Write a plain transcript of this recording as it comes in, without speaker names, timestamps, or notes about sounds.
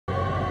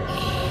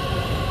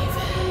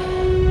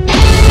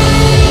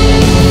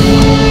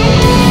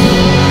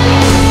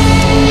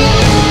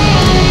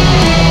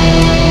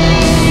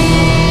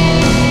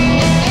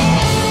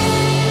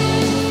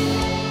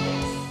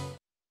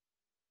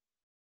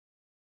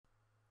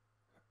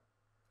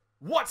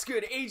What's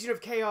good? Agent of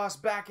Chaos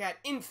back at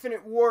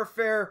Infinite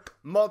Warfare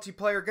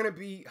multiplayer. Gonna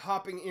be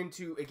hopping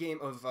into a game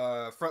of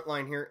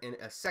Frontline here in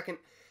a second.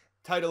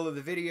 Title of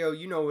the video,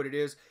 you know what it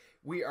is.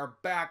 We are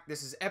back.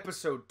 This is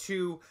episode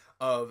 2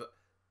 of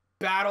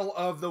Battle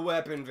of the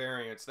Weapon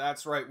Variants.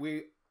 That's right.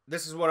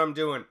 This is what I'm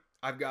doing.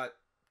 I've got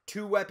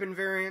 2 weapon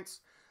variants.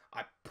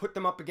 I put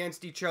them up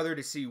against each other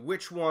to see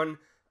which one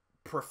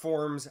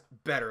performs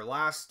better.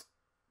 Last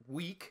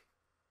week,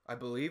 I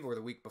believe, or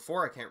the week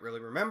before, I can't really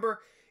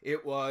remember.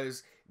 It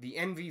was the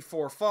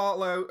NV4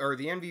 Fallout, or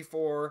the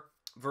NV4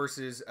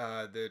 versus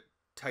the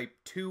Type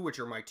 2, which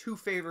are my 2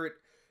 favorite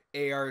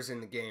ARs in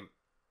the game.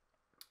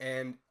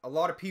 And a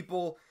lot of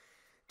people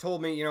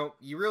told me, you know,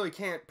 you really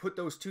can't put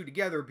those 2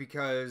 together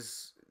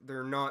because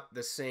they're not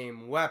the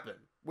same weapon,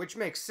 which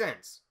makes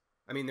sense.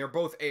 I mean, they're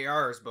both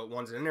ARs, but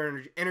one's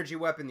an energy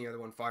weapon, the other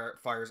one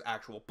fires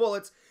actual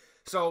bullets.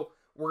 So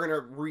we're going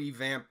to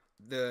revamp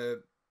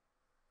the...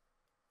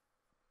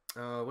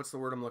 what's the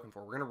word I'm looking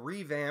for? We're going to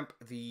revamp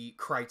the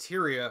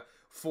criteria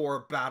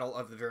for Battle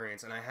of the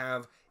Variants, and I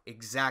have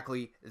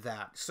exactly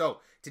that. So,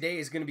 today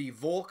is going to be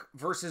VOLK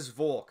versus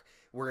VOLK.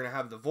 We're going to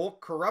have the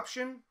VOLK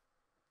Corruption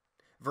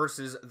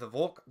versus the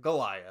VOLK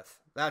Goliath.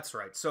 That's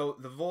right. So,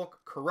 the VOLK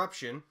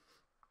Corruption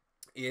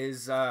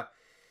is, well,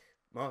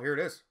 here it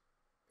is.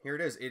 Here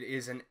it is. It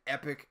is an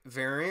epic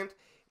variant.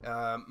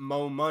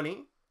 Mo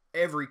money.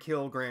 Every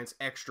kill grants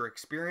extra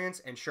experience,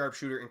 and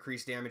sharpshooter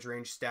increased damage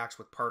range stacks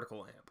with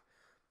particle amp.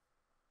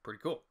 Pretty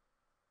cool.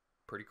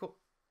 Pretty cool.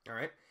 All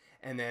right.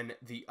 And then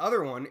the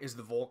other one is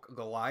the VOLK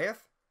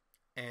Goliath,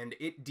 and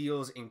it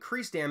deals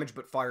increased damage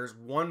but fires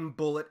 1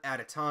 bullet at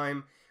a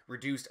time,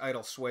 reduced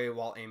idle sway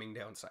while aiming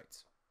down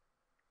sights.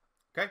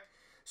 Okay.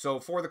 So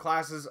for the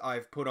classes,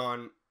 I've put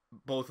on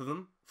both of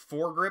them.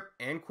 Foregrip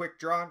and quick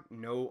draw.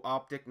 No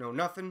optic, no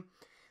nothing.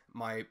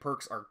 My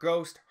perks are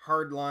Ghost,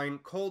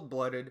 Hardline,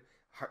 Cold-Blooded,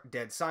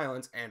 Dead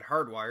Silence, and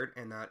Hardwired,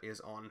 and that is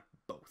on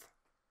both.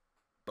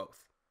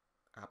 Both.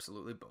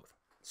 Absolutely both.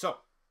 So,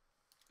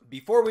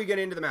 before we get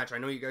into the match, I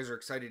know you guys are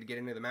excited to get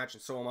into the match,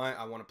 and so am I.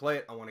 I want to play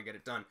it. I want to get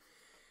it done.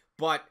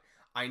 But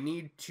I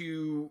need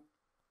to...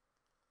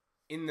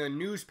 In the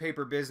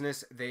newspaper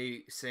business,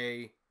 they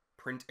say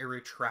print a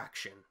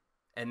retraction.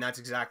 And that's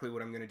exactly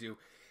what I'm going to do.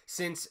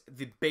 Since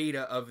the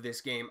beta of this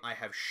game, I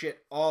have shit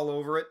all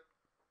over it.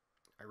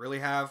 I really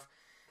have.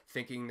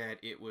 Thinking that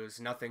it was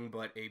nothing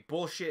but a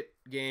bullshit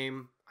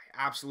game.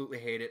 I absolutely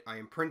hate it. I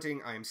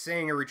am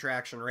saying a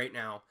retraction right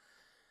now.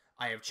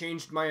 I have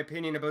changed my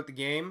opinion about the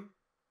game.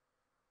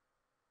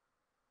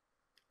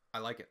 I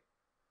like it.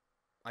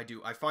 I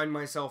do. I find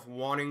myself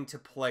wanting to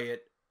play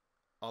it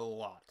a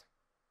lot.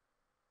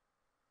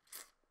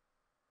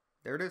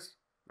 There it is.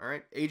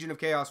 Alright. Agent of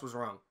Chaos was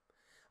wrong.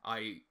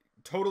 I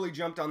totally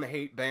jumped on the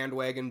hate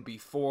bandwagon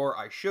before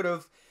I should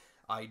have.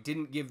 I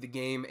didn't give the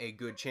game a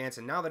good chance.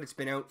 And now that it's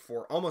been out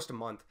for almost a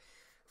month,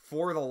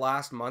 for the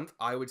last month,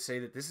 I would say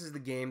that this is the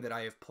game that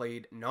I have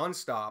played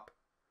nonstop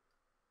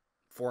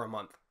for a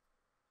month.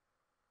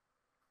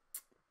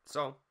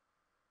 So,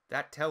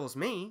 that tells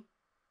me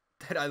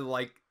that I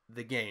like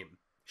the game.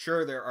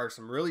 Sure, there are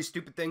some really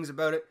stupid things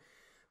about it,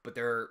 but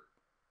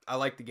I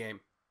like the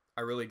game.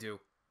 I really do.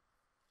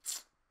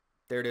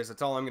 There it is.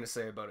 That's all I'm going to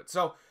say about it.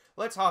 So,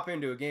 let's hop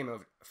into a game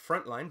of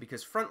Frontline,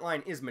 because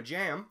Frontline is my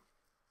jam.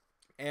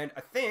 And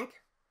I think,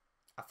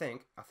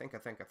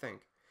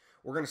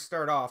 we're going to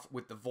start off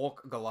with the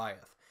VOLK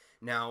Goliath.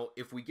 Now,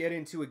 if we get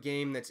into a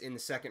game that's in the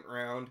second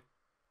round,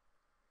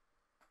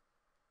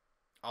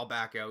 I'll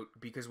back out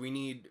because we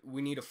need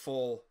a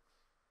full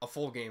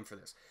game for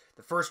this.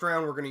 The first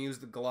round we're going to use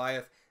the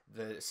Goliath.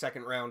 The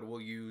second round we'll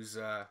use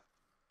the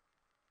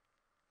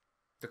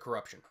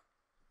Corruption.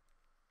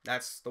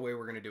 That's the way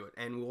we're going to do it,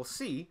 and we'll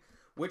see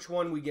which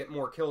one we get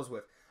more kills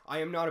with.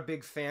 I am not a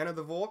big fan of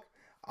the VOLK.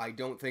 I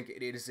don't think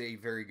it is a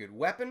very good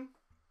weapon.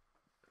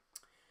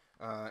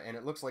 And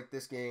it looks like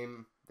this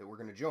game that we're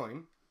going to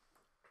join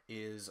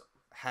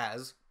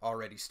has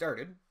already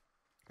started.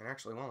 And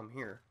actually, while I'm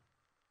here,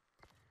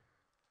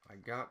 I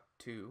got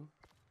to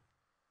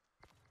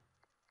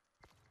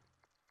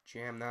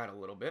jam that a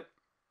little bit,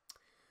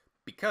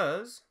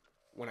 because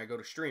when I go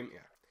to stream,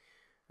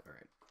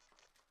 alright,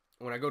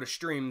 when I go to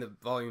stream, the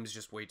volume's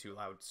just way too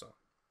loud. So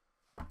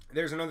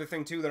there's another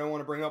thing too that I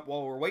want to bring up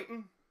while we're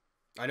waiting.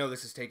 I know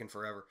this has taken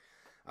forever.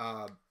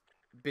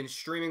 Been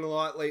streaming a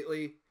lot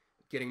lately,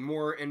 getting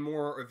more and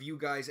more of you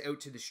guys out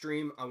to the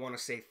stream. I want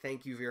to say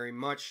thank you very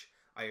much.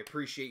 I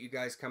appreciate you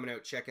guys coming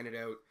out, checking it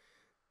out,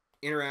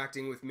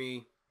 interacting with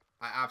me.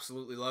 I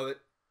absolutely love it.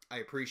 I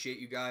appreciate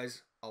you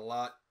guys a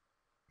lot.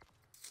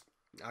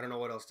 I don't know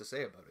what else to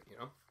say about it, you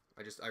know?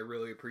 I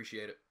really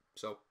appreciate it.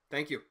 So,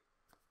 thank you.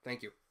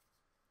 Thank you.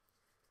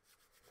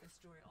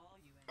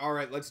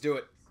 Alright, let's do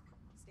it.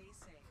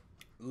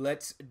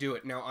 Let's do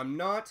it. Now, I'm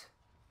not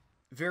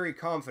very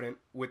confident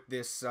with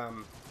this,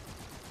 the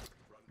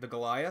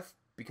Goliath,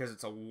 because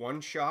it's a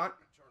one-shot.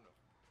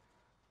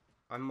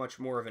 I'm much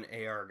more of an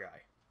AR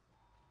guy.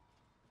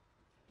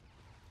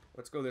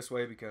 Let's go this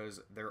way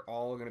because they're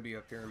all going to be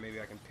up here, and maybe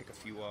I can pick a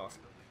few off.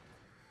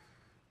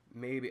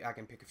 Maybe I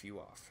can pick a few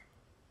off.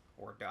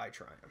 Or die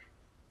trying.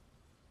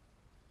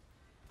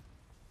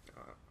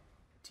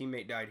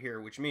 Teammate died here,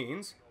 which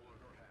means...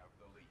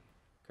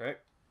 Okay.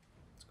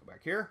 Let's go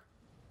back here.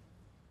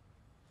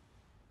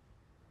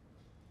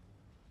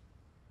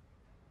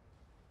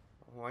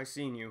 Oh, I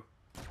seen you.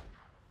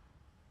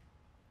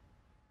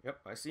 Yep,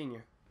 I seen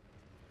you.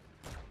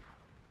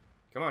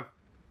 Come on.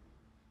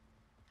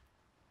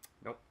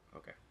 Nope.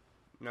 Okay.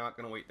 Not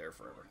gonna wait there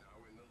forever.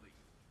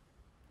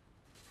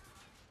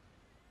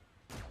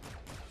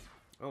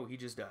 Oh, he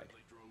just died.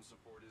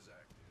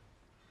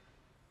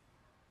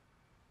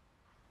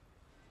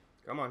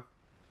 Come on.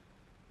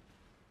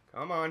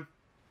 Come on.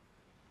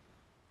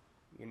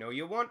 You know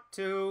you want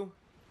to.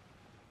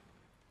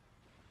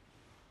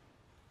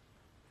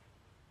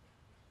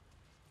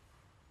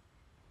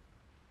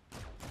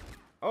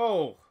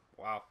 Oh,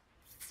 wow.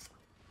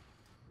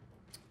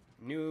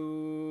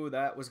 Knew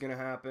that was gonna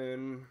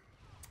happen.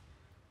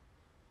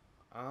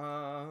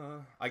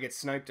 I get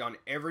sniped on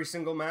every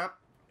single map.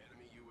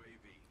 Enemy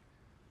UAV.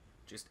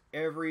 Just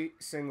every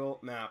single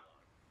map.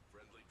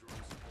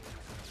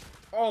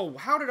 Oh,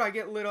 how did I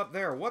get lit up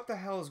there? What the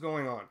hell is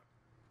going on?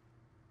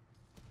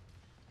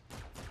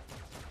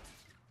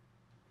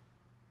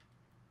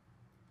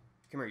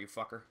 Come here, you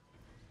fucker.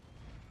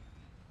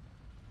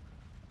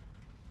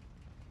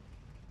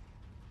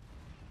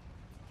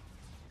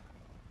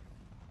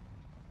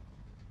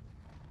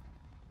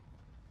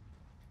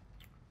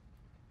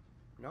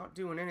 Not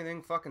doing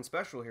anything fucking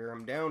special here.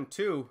 I'm down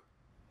 2.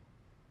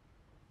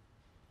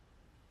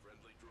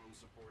 Friendly drone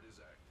support is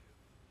active.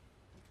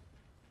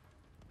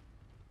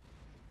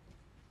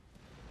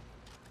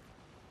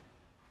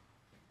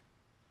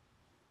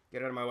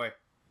 Get out of my way.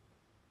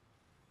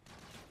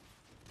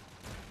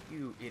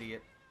 You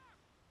idiot.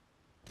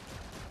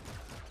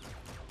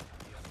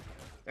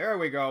 There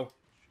we go.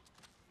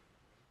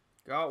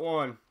 Got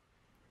one.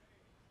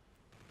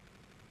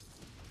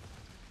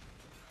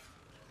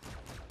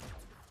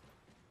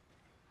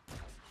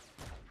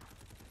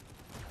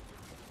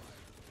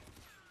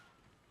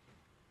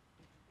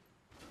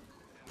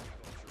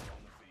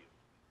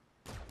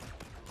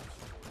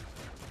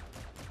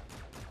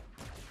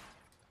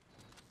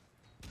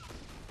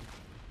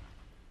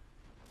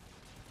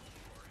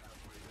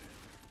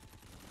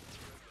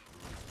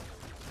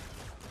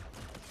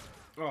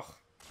 Oh.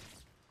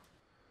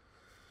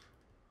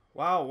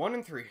 Wow, 1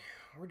 and 3.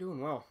 We're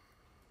doing well.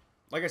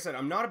 Like I said,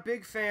 I'm not a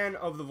big fan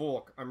of the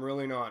VOLK. I'm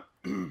really not.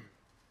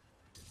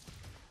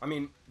 I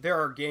mean,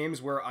 there are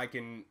games where I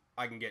can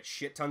get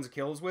shit tons of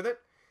kills with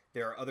it.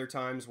 There are other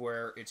times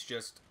where it's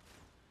just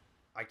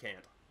I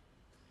can't.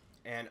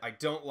 And I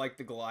don't like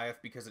the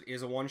Goliath because it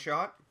is a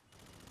one-shot.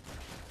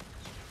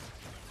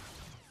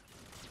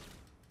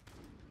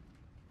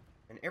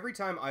 And every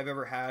time I've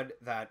ever had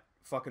that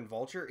fucking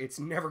vulture, it's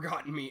never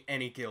gotten me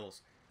any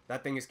kills.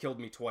 That thing has killed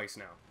me twice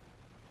now.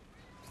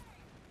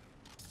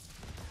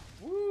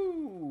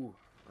 Woo!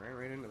 Ran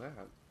right into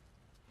that.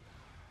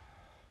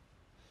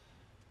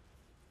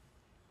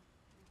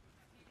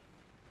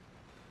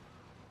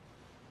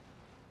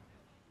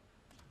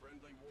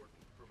 Friendly Warden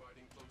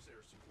providing close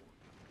air support.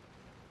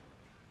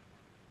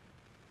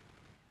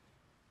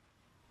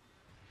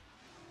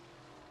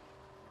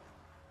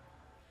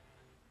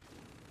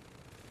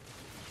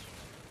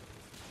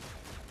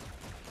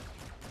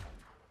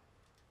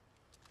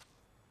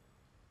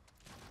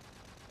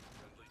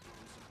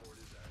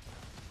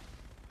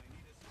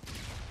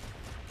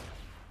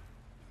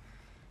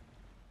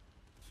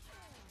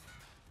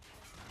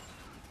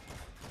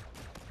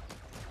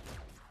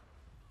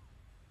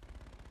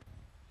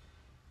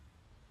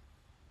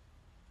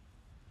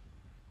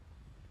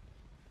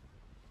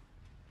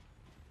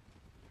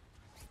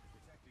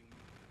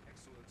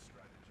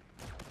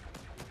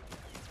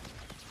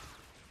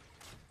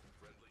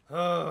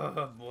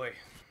 Oh, boy.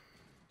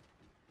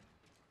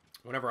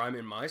 Whenever I'm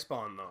in my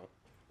spawn, though,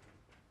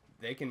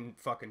 they can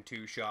fucking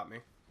two-shot me.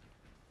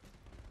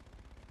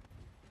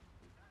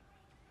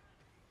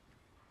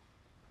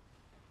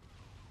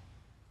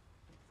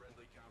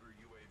 Friendly counter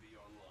UAV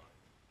online.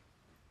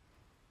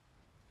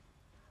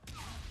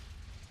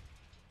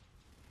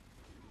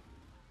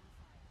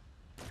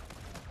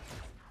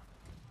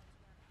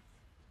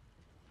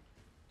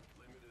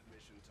 Limited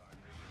mission time.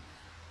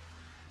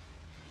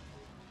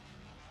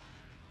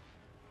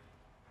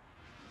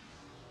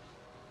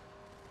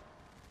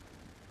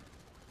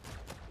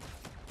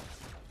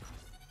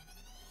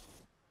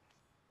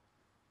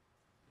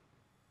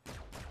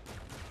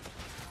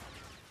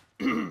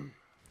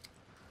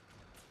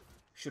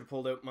 Should have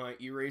pulled out my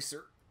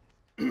eraser.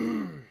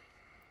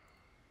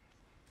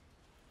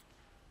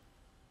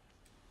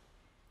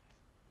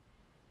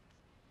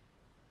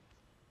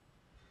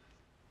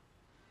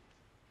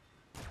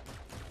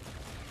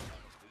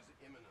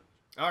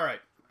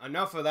 Alright,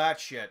 enough of that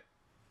shit.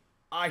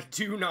 I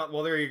do not...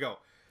 Well, there you go.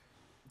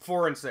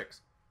 4 and 6.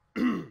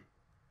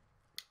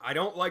 I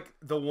don't like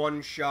the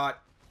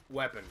one-shot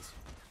weapons.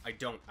 I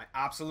don't. I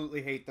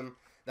absolutely hate them.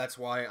 That's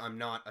why I'm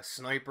not a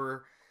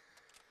sniper.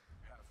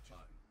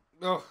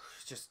 Oh,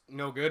 it's just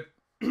no good.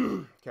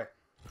 Okay,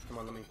 come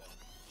on, let me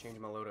change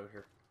my loadout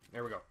here.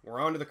 There we go. We're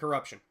on to the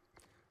corruption.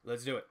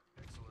 Let's do it.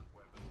 Excellent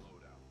weapon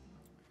loadout.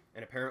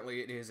 And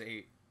apparently it is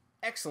a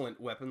excellent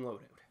weapon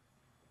loadout.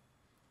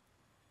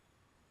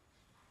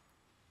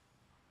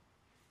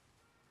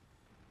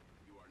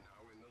 You are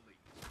now in the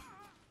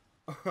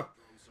lead.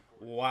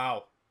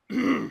 Wow.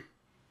 Friendly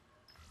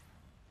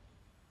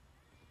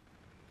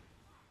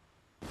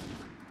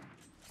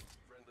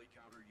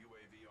counter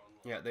UAV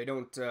online. Yeah, they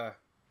don't,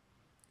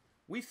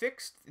 we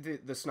fixed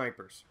the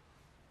snipers.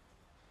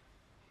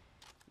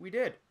 We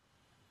did.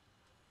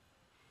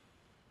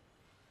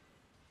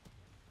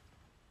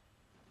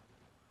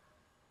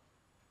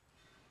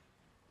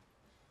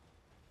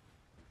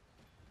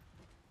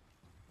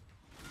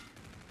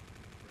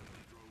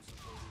 Friendly drone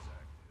support is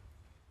active.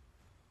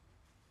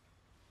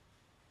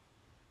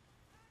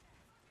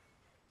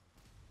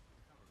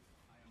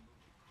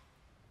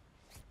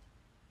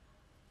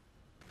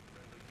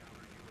 Friendly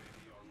counter UAV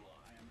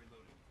online. I am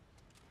reloading.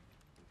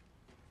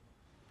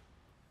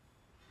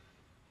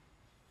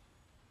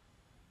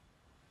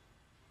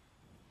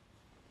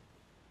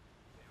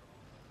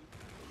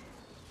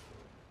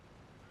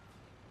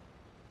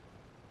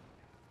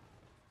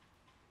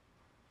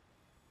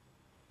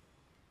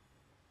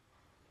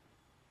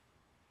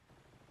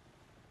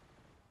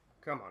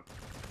 Come on.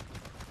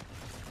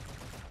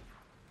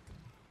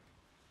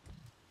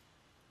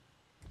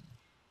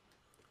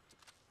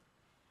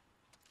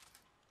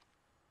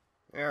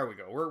 There we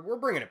go. We're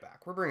bringing it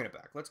back. We're bringing it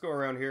back. Let's go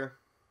around here.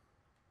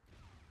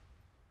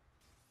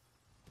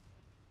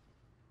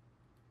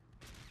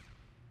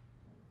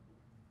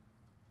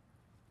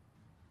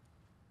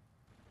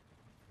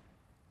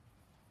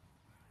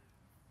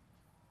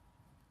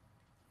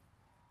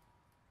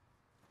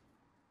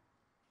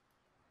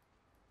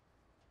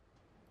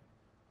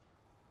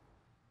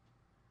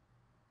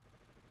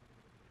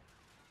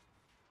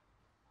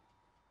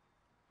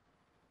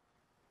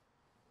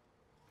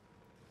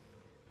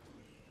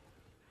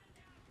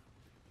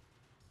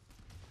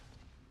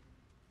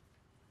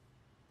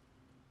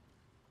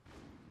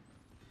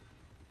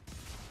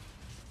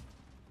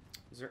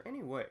 Is there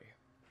any way?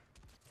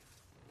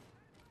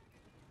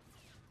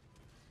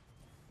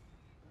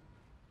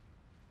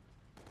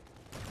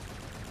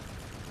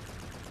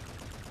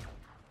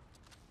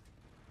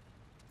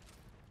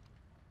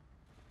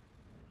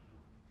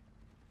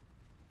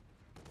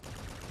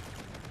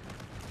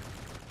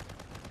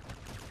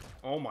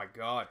 Oh my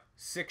god.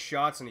 6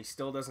 shots and he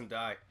still doesn't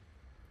die.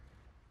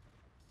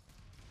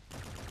 Be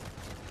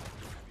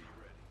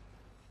ready.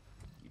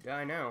 You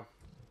die now.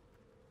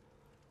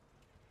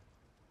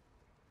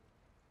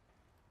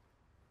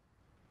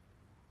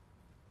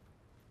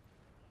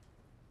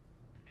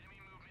 Enemy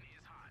movement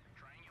is hot.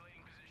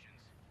 Triangulating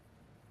positions.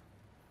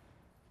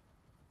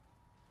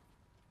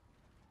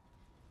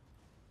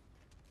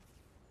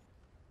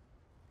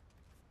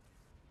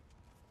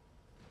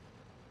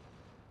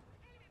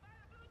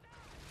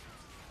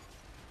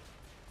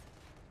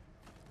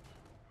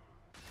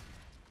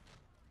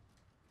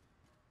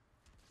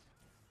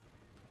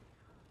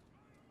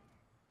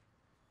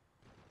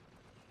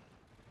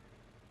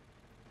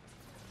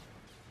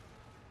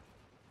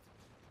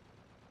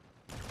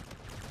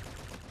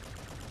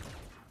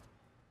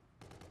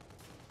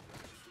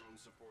 Drone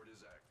support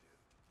is active.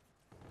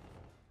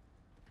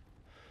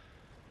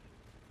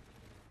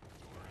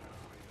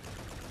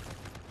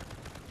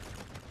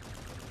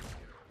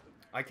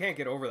 I can't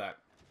get over that.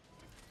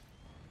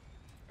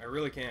 I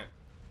really can't.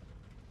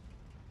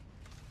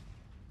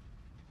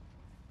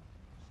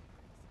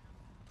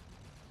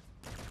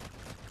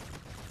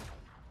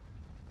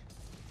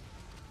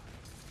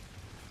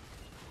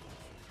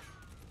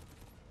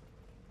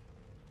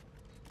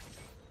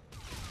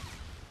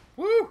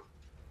 Woo!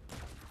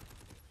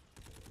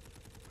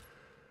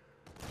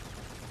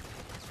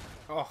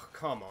 Oh,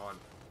 come on.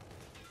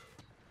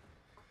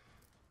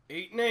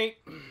 8 and 8.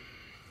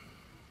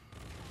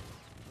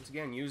 Once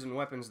again, using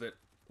weapons that...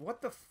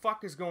 What the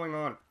fuck is going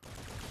on?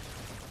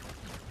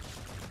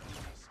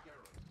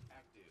 Scarab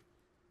active.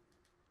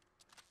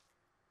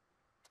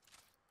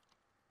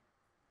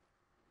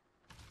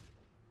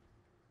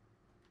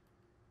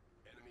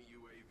 Enemy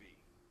UAV.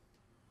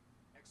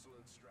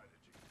 Excellent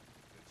strategy.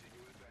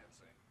 Continue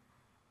advancing.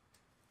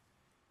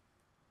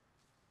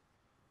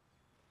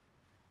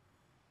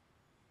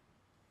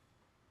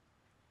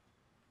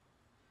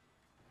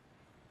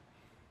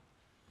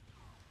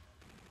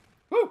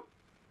 Woo!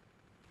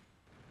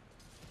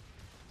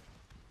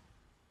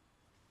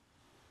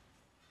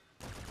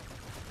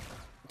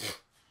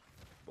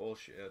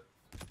 Bullshit.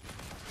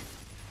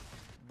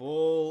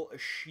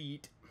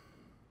 Bullshit.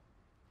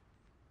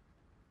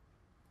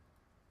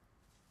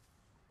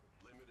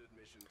 Limited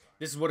mission time.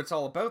 This is what it's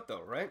all about,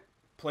 though, right?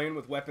 Playing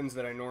with weapons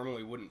that I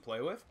normally wouldn't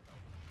play with.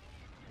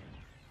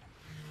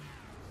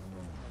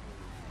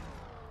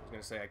 I was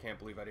gonna say, I can't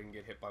believe I didn't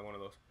get hit by one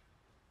of those.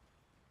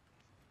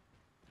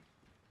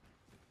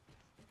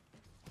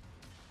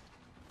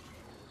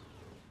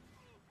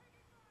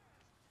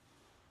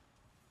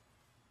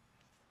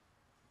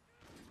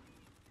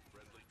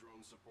 Friendly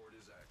drone support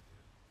is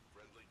active.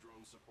 Friendly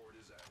drone support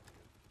is active.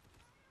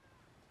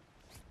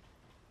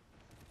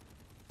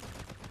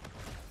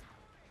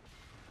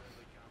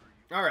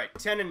 All right,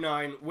 10 and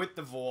 9 with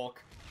the VOLK.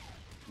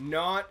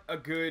 Not a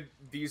good...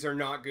 These are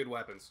not good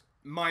weapons.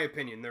 My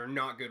opinion, they're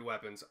not good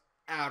weapons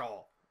at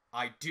all.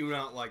 I do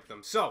not like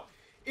them. So,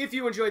 if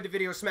you enjoyed the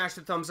video, smash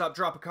the thumbs up,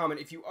 drop a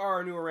comment. If you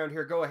are new around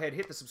here, go ahead,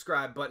 hit the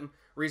subscribe button.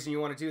 Reason you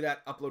want to do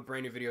that, upload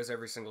brand new videos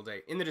every single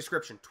day. In the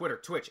description, Twitter,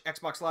 Twitch,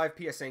 Xbox Live,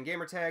 PSN and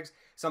gamer tags.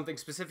 Something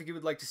specific you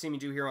would like to see me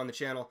do here on the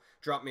channel,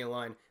 drop me a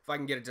line. If I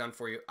can get it done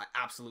for you, I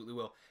absolutely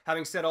will.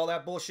 Having said all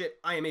that bullshit,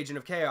 I am Agent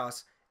of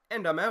Chaos,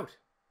 and I'm out.